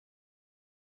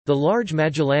The Large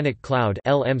Magellanic Cloud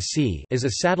 (LMC) is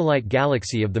a satellite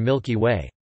galaxy of the Milky Way.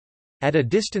 At a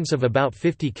distance of about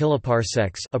 50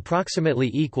 kiloparsecs, approximately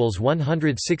equals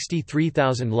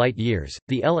 163,000 light-years,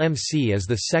 the LMC is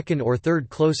the second or third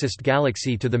closest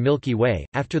galaxy to the Milky Way,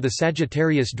 after the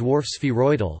Sagittarius dwarf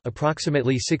spheroidal,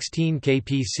 approximately 16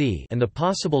 kpc, and the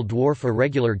possible dwarf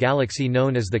irregular galaxy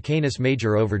known as the Canis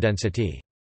Major overdensity.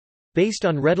 Based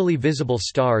on readily visible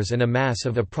stars and a mass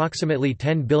of approximately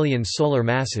 10 billion solar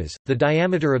masses, the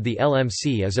diameter of the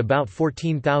LMC is about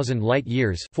 14,000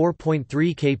 light-years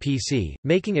 (4.3 kpc),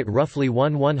 making it roughly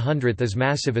 1/100th as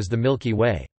massive as the Milky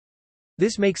Way.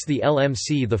 This makes the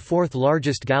LMC the fourth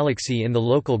largest galaxy in the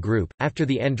local group, after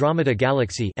the Andromeda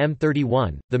Galaxy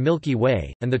M31, the Milky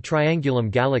Way, and the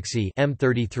Triangulum Galaxy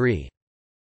M33.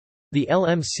 The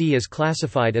LMC is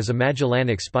classified as a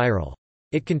Magellanic spiral.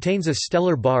 It contains a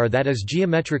stellar bar that is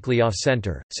geometrically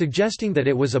off-center, suggesting that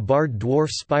it was a barred dwarf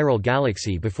spiral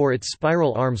galaxy before its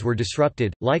spiral arms were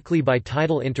disrupted, likely by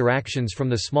tidal interactions from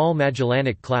the Small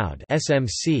Magellanic Cloud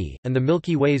 (SMC) and the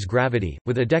Milky Way's gravity.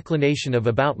 With a declination of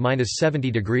about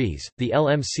 -70 degrees, the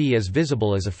LMC is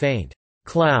visible as a faint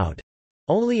cloud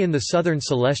only in the southern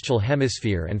celestial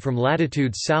hemisphere and from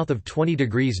latitudes south of 20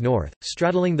 degrees north,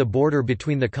 straddling the border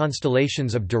between the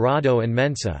constellations of Dorado and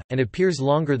Mensa, and appears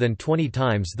longer than 20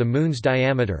 times the Moon's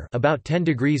diameter, about 10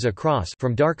 degrees across,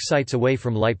 from dark sites away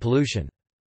from light pollution.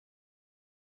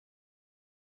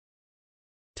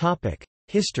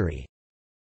 History.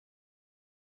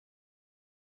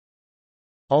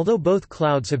 Although both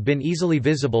clouds have been easily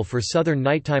visible for southern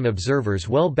nighttime observers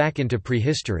well back into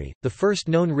prehistory, the first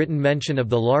known written mention of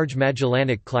the Large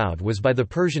Magellanic Cloud was by the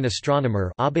Persian astronomer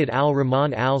Abd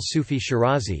al-Rahman al-Sufi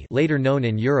Shirazi, later known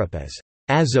in Europe as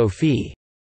Azofi.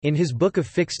 In his Book of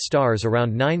Fixed Stars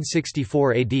around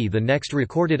 964 AD. The next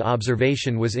recorded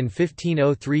observation was in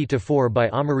 1503–4 by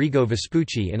Amerigo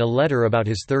Vespucci in a letter about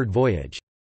his third voyage.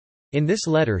 In this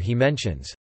letter he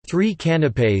mentions 3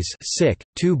 canapés,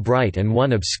 two bright and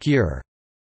one obscure.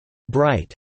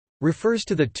 Bright refers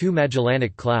to the 2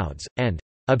 Magellanic Clouds, and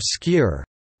obscure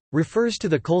refers to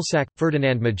the Coalsack.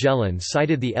 Ferdinand Magellan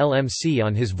sighted the LMC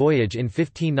on his voyage in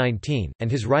 1519,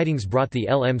 and his writings brought the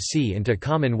LMC into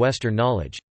common Western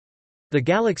knowledge. The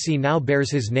galaxy now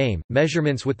bears his name.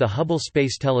 Measurements with the Hubble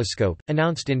Space Telescope,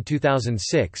 announced in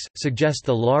 2006, suggest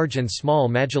the Large and Small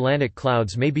Magellanic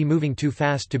Clouds may be moving too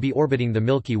fast to be orbiting the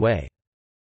Milky Way.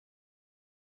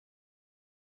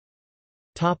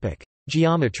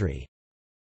 Geometry.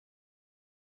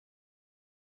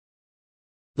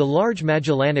 The Large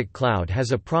Magellanic Cloud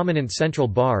has a prominent central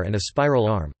bar and a spiral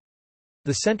arm.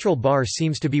 The central bar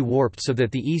seems to be warped so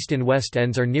that the east and west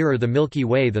ends are nearer the Milky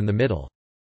Way than the middle.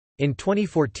 In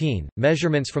 2014,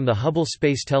 measurements from the Hubble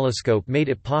Space Telescope made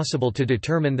it possible to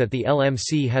determine that the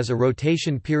LMC has a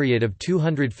rotation period of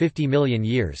 250 million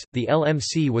years. The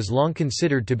LMC was long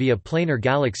considered to be a planar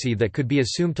galaxy that could be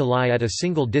assumed to lie at a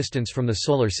single distance from the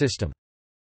Solar System.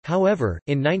 However,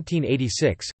 in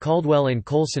 1986, Caldwell and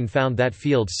Coulson found that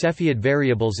field Cepheid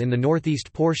variables in the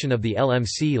northeast portion of the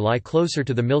LMC lie closer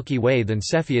to the Milky Way than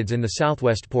Cepheids in the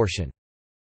southwest portion.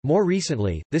 More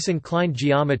recently, this inclined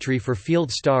geometry for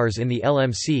field stars in the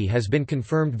LMC has been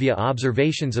confirmed via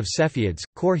observations of Cepheids,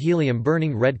 core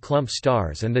helium-burning red clump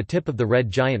stars and the tip of the Red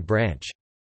Giant Branch.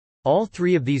 All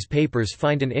 3 of these papers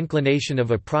find an inclination of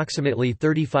approximately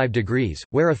 35 degrees,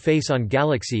 where a face-on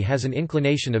galaxy has an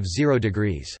inclination of 0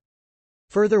 degrees.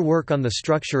 Further work on the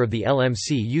structure of the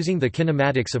LMC using the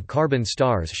kinematics of carbon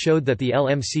stars showed that the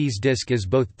LMC's disk is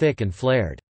both thick and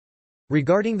flared.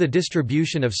 Regarding the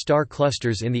distribution of star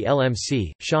clusters in the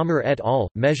LMC, Schamer et al.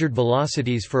 Measured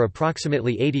velocities for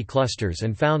approximately 80 clusters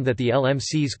and found that the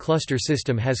LMC's cluster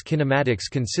system has kinematics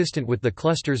consistent with the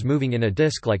clusters moving in a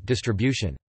disk-like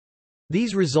distribution.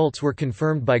 These results were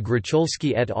confirmed by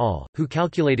Grocholski et al., who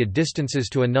calculated distances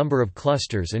to a number of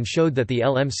clusters and showed that the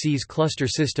LMC's cluster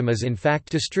system is in fact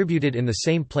distributed in the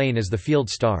same plane as the field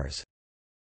stars.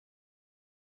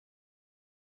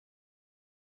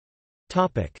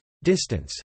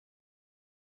 Distance.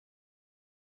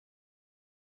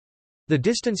 The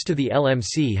distance to the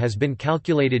LMC has been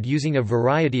calculated using a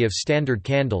variety of standard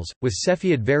candles, with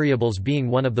Cepheid variables being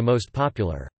one of the most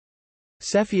popular.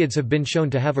 Cepheids have been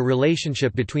shown to have a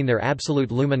relationship between their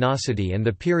absolute luminosity and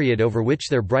the period over which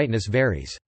their brightness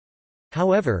varies.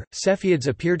 However, Cepheids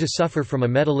appear to suffer from a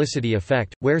metallicity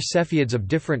effect, where Cepheids of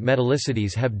different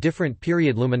metallicities have different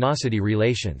period luminosity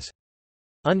relations.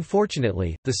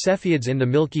 Unfortunately, the Cepheids in the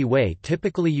Milky Way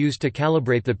typically used to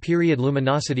calibrate the period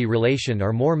luminosity relation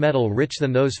are more metal-rich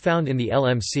than those found in the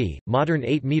LMC. Modern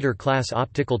 8-meter class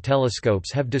optical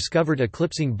telescopes have discovered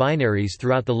eclipsing binaries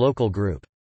throughout the local group.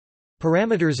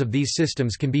 Parameters of these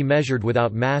systems can be measured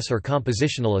without mass or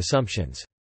compositional assumptions.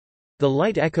 The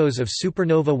light echoes of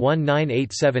supernova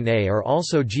 1987A are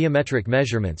also geometric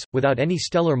measurements, without any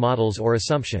stellar models or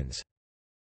assumptions.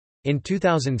 In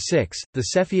 2006, the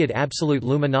Cepheid absolute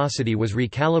luminosity was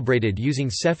recalibrated using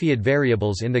Cepheid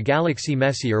variables in the galaxy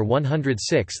Messier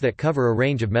 106 that cover a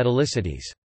range of metallicities.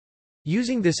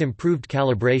 Using this improved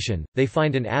calibration, they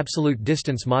find an absolute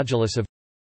distance modulus of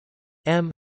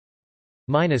m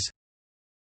minus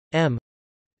m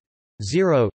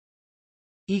 0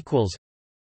 equals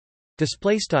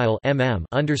display style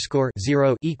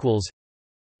mm_0 equals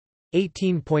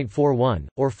 18.41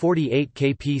 or 48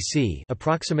 kpc,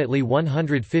 approximately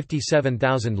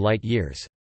 157,000 light-years.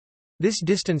 This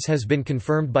distance has been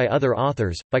confirmed by other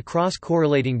authors. By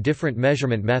cross-correlating different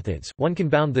measurement methods, one can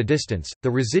bound the distance.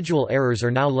 The residual errors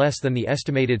are now less than the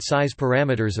estimated size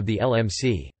parameters of the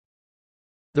LMC.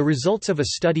 The results of a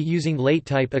study using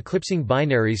late-type eclipsing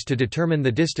binaries to determine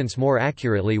the distance more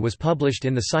accurately was published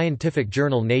in the scientific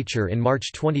journal Nature in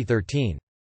March 2013.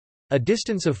 A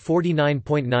distance of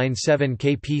 49.97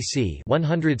 kpc,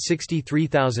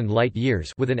 163,000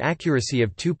 light-years, with an accuracy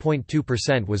of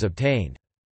 2.2% was obtained.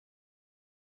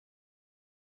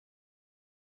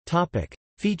 Topic: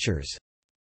 Features.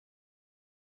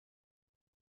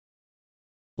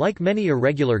 Like many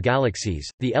irregular galaxies,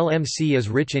 the LMC is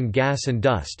rich in gas and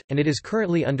dust, and it is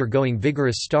currently undergoing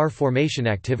vigorous star formation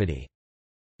activity.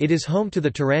 It is home to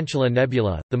the Tarantula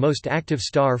Nebula, the most active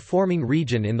star-forming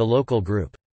region in the local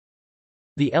group.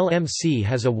 The LMC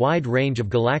has a wide range of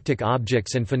galactic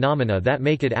objects and phenomena that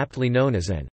make it aptly known as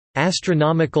an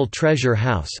astronomical treasure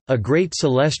house, a great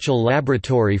celestial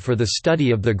laboratory for the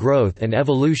study of the growth and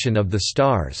evolution of the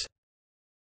stars.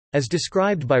 As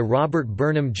described by Robert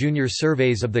Burnham Jr.,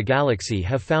 surveys of the galaxy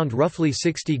have found roughly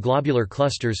 60 globular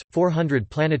clusters, 400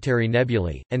 planetary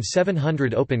nebulae, and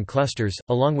 700 open clusters,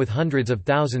 along with hundreds of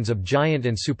thousands of giant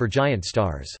and supergiant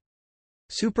stars.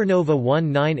 Supernova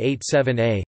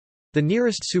 1987A, the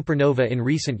nearest supernova in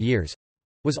recent years,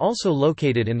 was also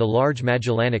located in the Large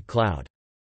Magellanic Cloud.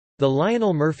 The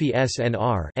Lionel Murphy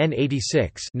SNR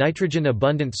N86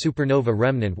 nitrogen-abundant supernova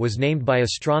remnant was named by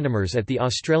astronomers at the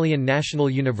Australian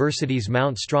National University's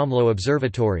Mount Stromlo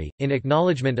Observatory, in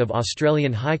acknowledgement of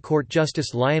Australian High Court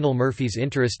Justice Lionel Murphy's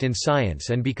interest in science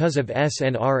and because of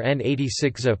SNR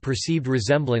N86's perceived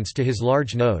resemblance to his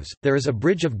large nose. There is a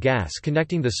bridge of gas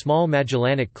connecting the Small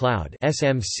Magellanic Cloud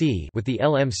 (SMC) with the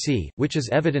LMC, which is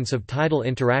evidence of tidal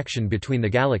interaction between the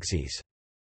galaxies.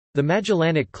 The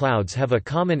Magellanic Clouds have a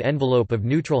common envelope of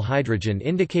neutral hydrogen,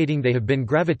 indicating they have been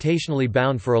gravitationally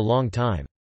bound for a long time.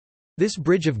 This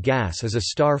bridge of gas is a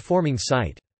star-forming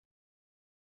site.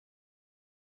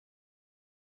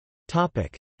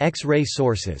 X-ray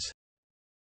sources.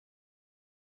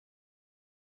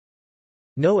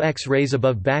 No X-rays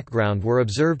above background were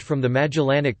observed from the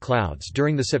Magellanic Clouds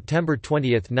during the September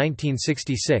 20,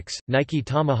 1966, Nike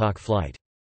Tomahawk flight.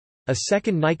 A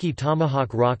second Nike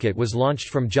Tomahawk rocket was launched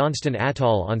from Johnston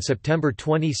Atoll on September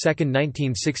 22,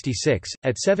 1966,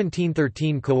 at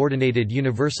 1713 Coordinated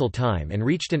Universal Time and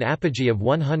reached an apogee of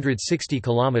 160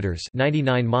 km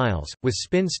 (99 miles), with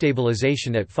spin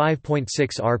stabilization at 5.6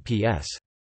 rps.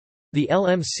 The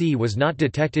LMC was not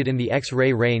detected in the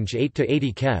X-ray range 8 to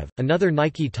 80 keV. Another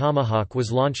Nike Tomahawk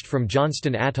was launched from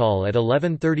Johnston Atoll at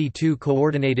 11:32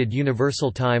 Coordinated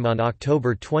Universal Time on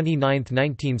October 29,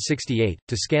 1968,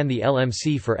 to scan the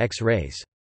LMC for X-rays.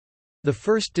 The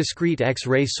first discrete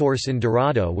X-ray source in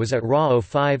Dorado was at RA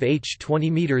 05H 20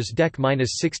 meters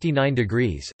dec-69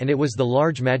 degrees, and it was the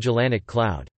Large Magellanic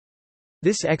Cloud.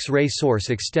 This X-ray source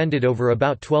extended over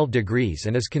about 12 degrees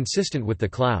and is consistent with the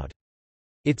cloud.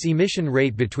 Its emission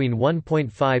rate between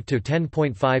 1.5 to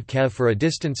 10.5 keV for a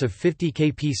distance of 50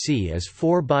 kpc is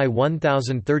 4 by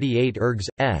 1038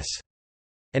 ergs/s.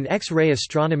 An X-ray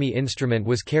astronomy instrument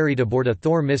was carried aboard a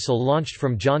Thor missile launched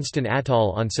from Johnston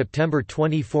Atoll on September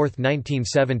 24,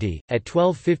 1970, at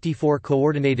 12:54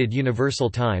 Coordinated Universal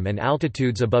Time and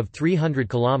altitudes above 300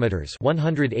 km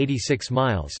 (186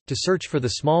 miles), to search for the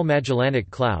Small Magellanic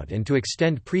Cloud and to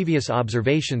extend previous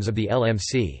observations of the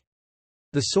LMC.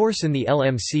 The source in the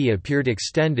LMC appeared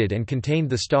extended and contained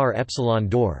the star Epsilon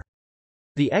Dor.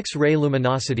 The X-ray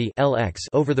luminosity (Lx)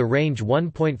 over the range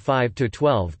 1.5 to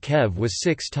 12 keV was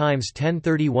 6 ×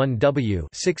 1031 W,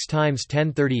 6 ×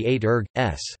 1038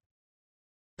 erg/s.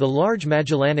 The Large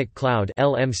Magellanic Cloud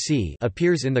 (LMC)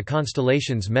 appears in the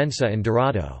constellations Mensa and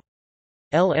Dorado.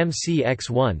 LMC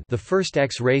X1, the first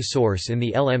X-ray source in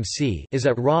the LMC, is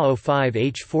at RA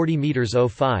 05H 40 meters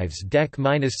 05's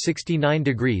dec-69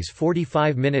 degrees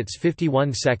 45 minutes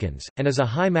 51 seconds, and is a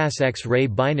high-mass X-ray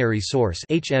binary source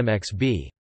 (HMXB).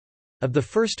 Of the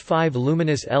first 5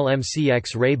 luminous LMC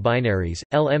X-ray binaries,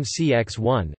 LMC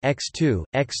X1, X2,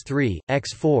 X3,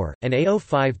 X4, and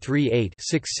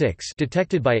A0538-66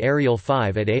 detected by Ariel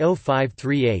 5 at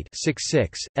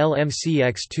A0538-66, LMC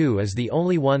X2 is the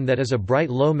only one that is a bright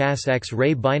low-mass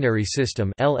X-ray binary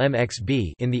system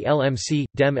 (LMXB) in the LMC.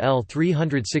 DEM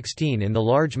L316 in the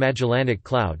Large Magellanic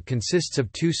Cloud consists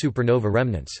of 2 supernova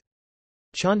remnants.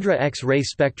 Chandra X-ray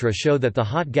spectra show that the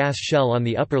hot gas shell on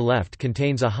the upper left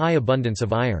contains a high abundance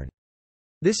of iron.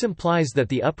 This implies that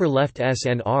the upper left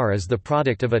SNR is the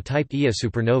product of a type Ia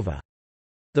supernova.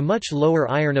 The much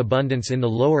lower iron abundance in the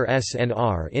lower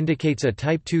SNR indicates a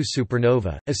type II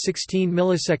supernova. A 16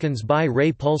 milliseconds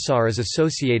bi-ray pulsar is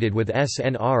associated with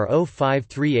SNR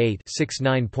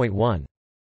 0538-69.1.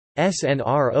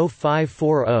 SNR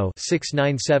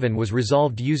 0540-697 was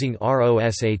resolved using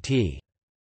ROSAT.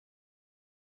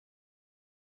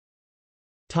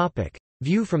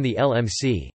 View from the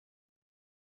LMC.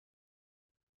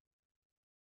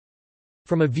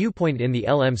 From a viewpoint in the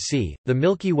LMC, the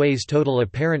Milky Way's total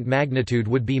apparent magnitude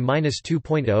would be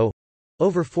 -2.0,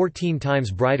 over 14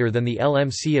 times brighter than the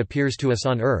LMC appears to us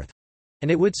on Earth, and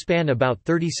it would span about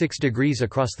 36 degrees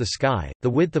across the sky, the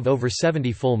width of over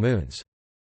 70 full moons.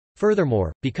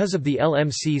 Furthermore, because of the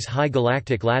LMC's high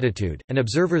galactic latitude, an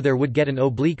observer there would get an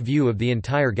oblique view of the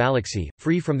entire galaxy,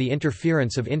 free from the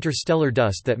interference of interstellar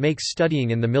dust that makes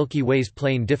studying in the Milky Way's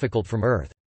plane difficult from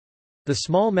Earth. The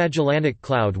small Magellanic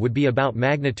Cloud would be about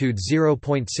magnitude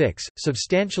 0.6,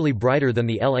 substantially brighter than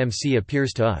the LMC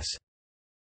appears to us.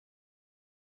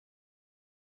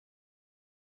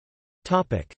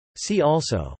 See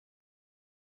also: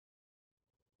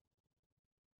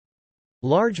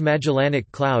 Large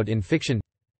Magellanic Cloud in fiction.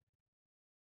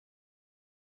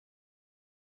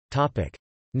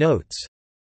 Notes.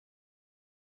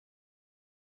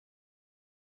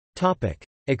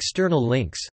 External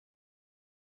links.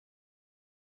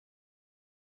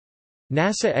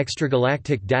 NASA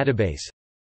Extragalactic Database,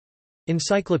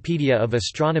 Encyclopedia of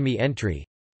Astronomy entry,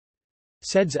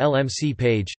 CEDS LMC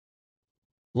page,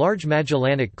 Large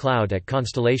Magellanic Cloud at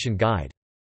Constellation Guide.